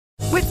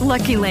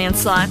Lucky Land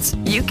Slots,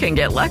 you can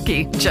get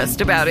lucky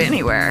just about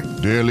anywhere.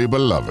 Dearly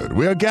beloved,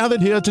 we are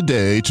gathered here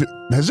today to...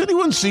 Has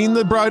anyone seen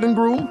the bride and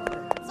groom?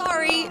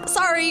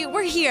 Sorry,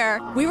 we're here.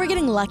 We were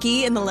getting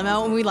lucky in the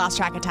limo and we lost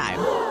track of time.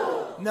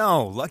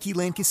 No, Lucky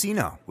Land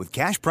Casino, with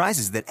cash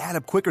prizes that add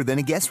up quicker than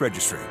a guest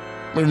registry.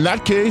 In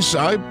that case,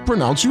 I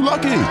pronounce you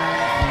lucky.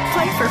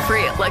 Play for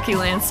free at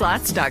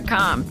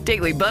LuckyLandSlots.com.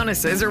 Daily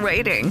bonuses are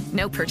waiting.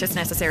 No purchase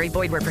necessary.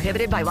 Void where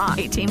prohibited by law.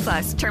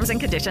 18+. Terms and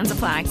conditions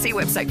apply. See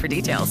website for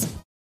details.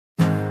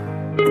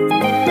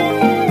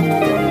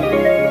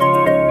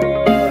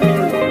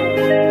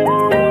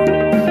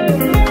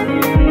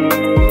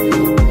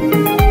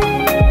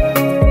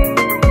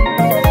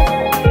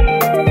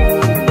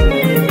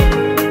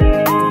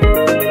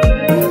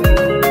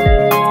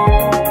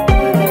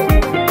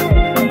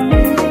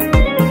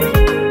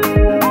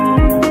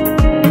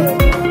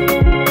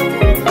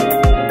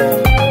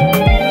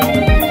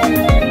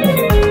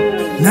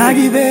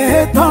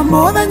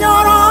 Muthenya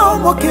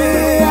Wakwa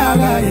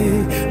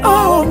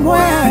o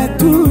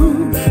mwetu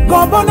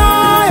ngobona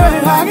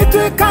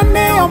agituika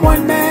nio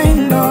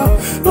mwenendo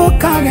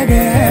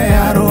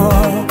ukagegearo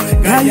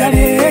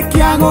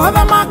gayarikia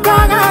gotha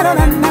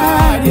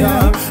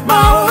makagaroranaria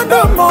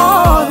maundu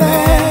mothe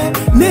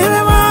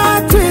niwe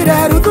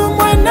watwire ruthu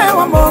mwene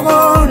wa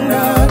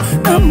mugunda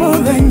na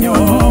muthenya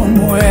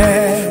umwe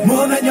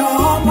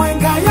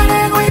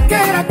ngayari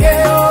gwikira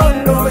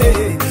kiondo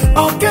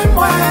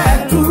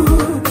okimwetu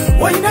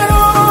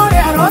wainero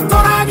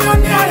rotoragio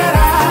ni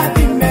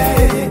ararathime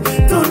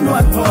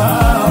tunwa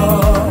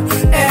twao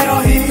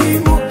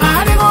Erohimu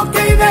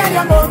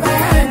arigokeithiria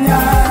muthenya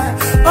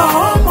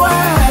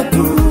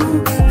omwetu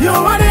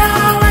yuwaria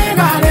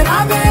wega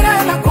rirathire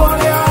na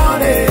kuria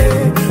uri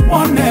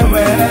wone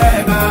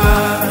wega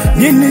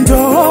nini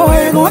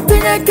njoe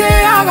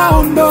gutigikiaga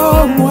undu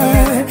umwe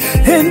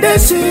hindi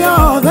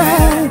ciothe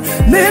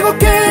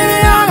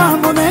nigukiaga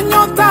muthenya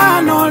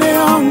utano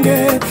uria ungi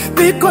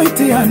thiko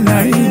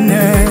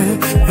itianaine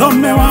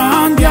thome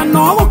wangia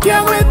no gukia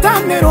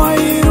gwitanirwo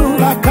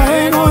iruga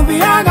kae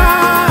guthiaga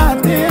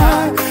atia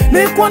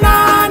ni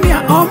kuonania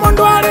o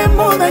mundu ari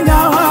muthenya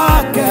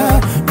wake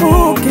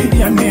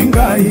mukiria ni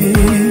Ngai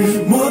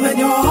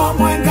muthenya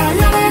umwe Ngai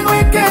ari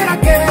gwikira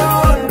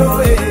kiondo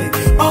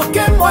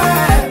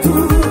okimwetu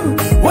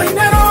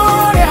wainero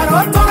ria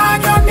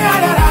rotoragio ni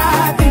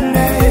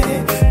ararathime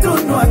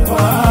tunwa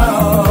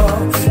twao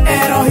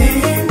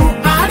Erohimu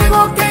ari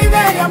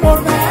gukeithiria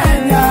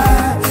muthenya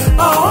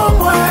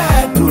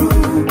omwetu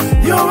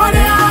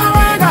yuwaria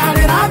wega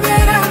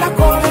rirathire na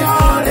kuria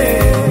uri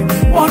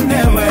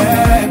wone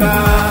wega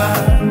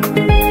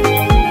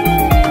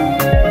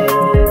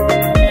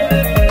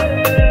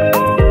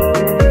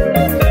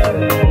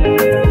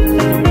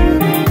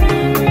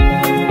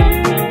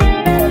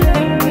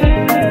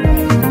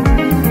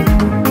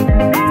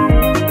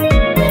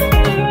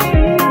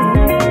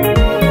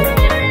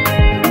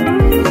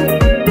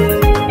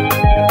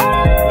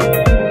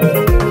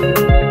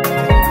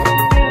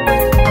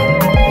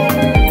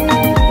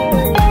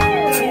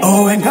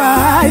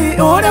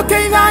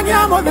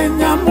ukeithagia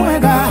muthenya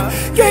mwega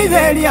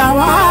keithiria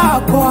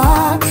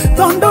wakwa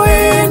tondu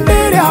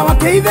hindi ria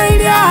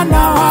wakeithiria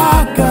na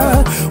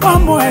waka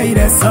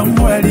wamweire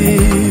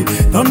Samueli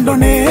tondu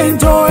ni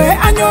njoe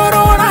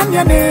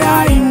anyororania ni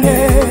aingi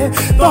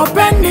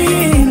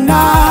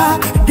thopenina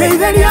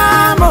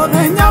keithiria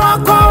muthenya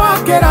wakwa wa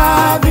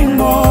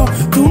kirathimo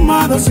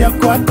tuma tho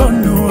ciakwa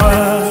tonua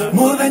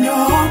muthenya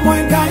umwe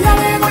Ngai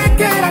ari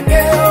gwikira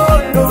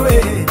kiondo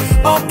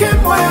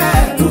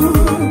okimwetu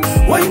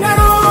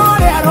wainero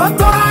ria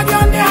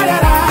rotoragio ni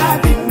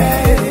ararathime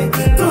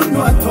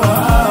tunwa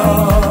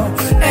twao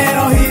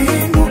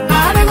Erohimu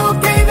ari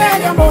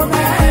gukeithiria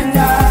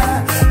muthenya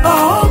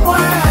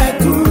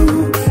omwetu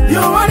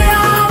yuwaria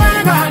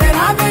wega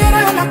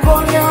rirathire na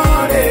kuria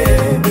uri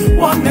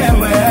wone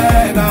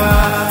wega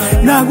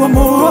naguo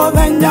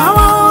muthenya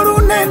wa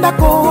uru nenda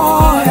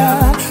kuhoya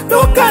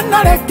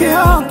ndukanareke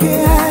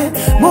okie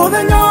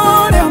muthenya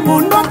uria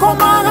mundu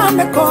akomaga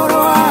ni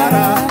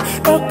kurwara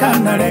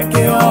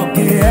ndukanareke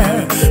okie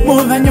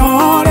muthenya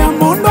uria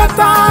mundu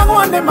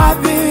atagwo ni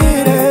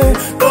mathire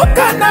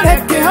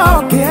ndukanareke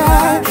okie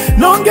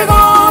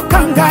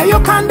nongigoka Ngai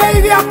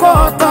ukandeithia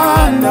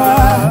kotana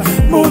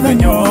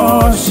muthenya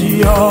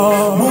ucio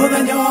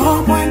muthenya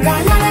umwe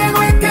Ngai ari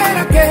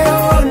gwikira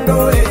kiondo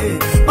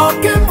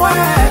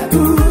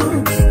okimwetu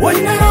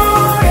wainero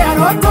ria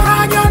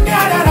rotoragio ni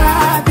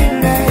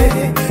ararathime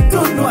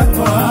tunwa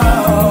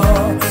twao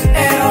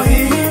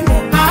Erohimu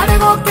ari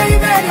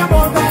gukeithiria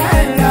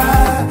muthenya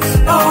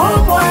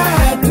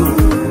omwetu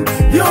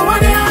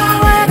yuwaria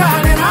wega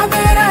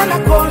rirathire na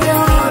kuria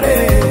uri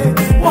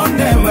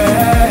wone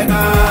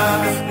wega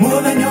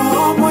muthenya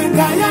umwe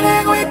Ngai ari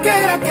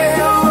gwikira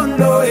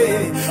kiondo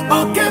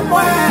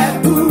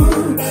okimwetu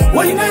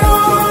wainero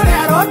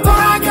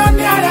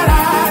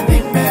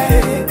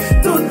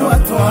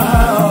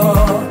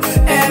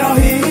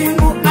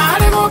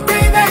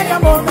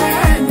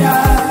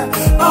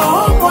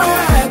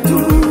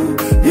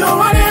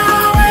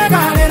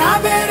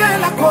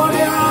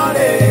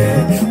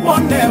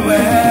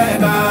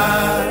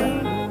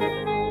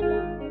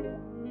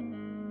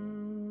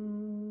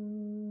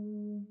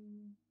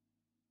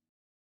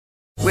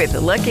With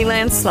the Lucky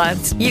Land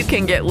Slots, you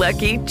can get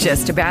lucky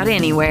just about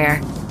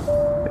anywhere.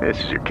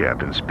 This is your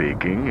captain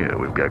speaking.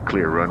 We've got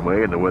clear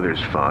runway and the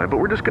weather's fine, but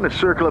we're just going to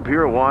circle up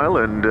here a while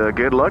and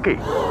get lucky.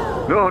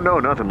 No,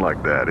 nothing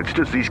like that. It's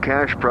just these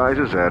cash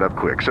prizes add up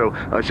quick. So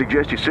I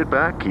suggest you sit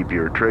back, keep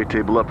your tray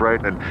table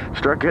upright, and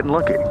start getting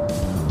lucky.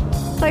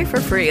 Play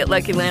for free at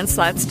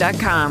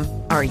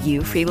LuckyLandSlots.com. Are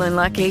you feeling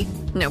lucky?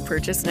 No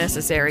purchase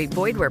necessary.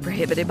 Void where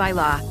prohibited by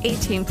law.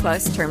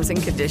 18+ terms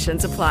and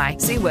conditions apply.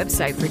 See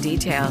website for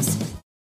details.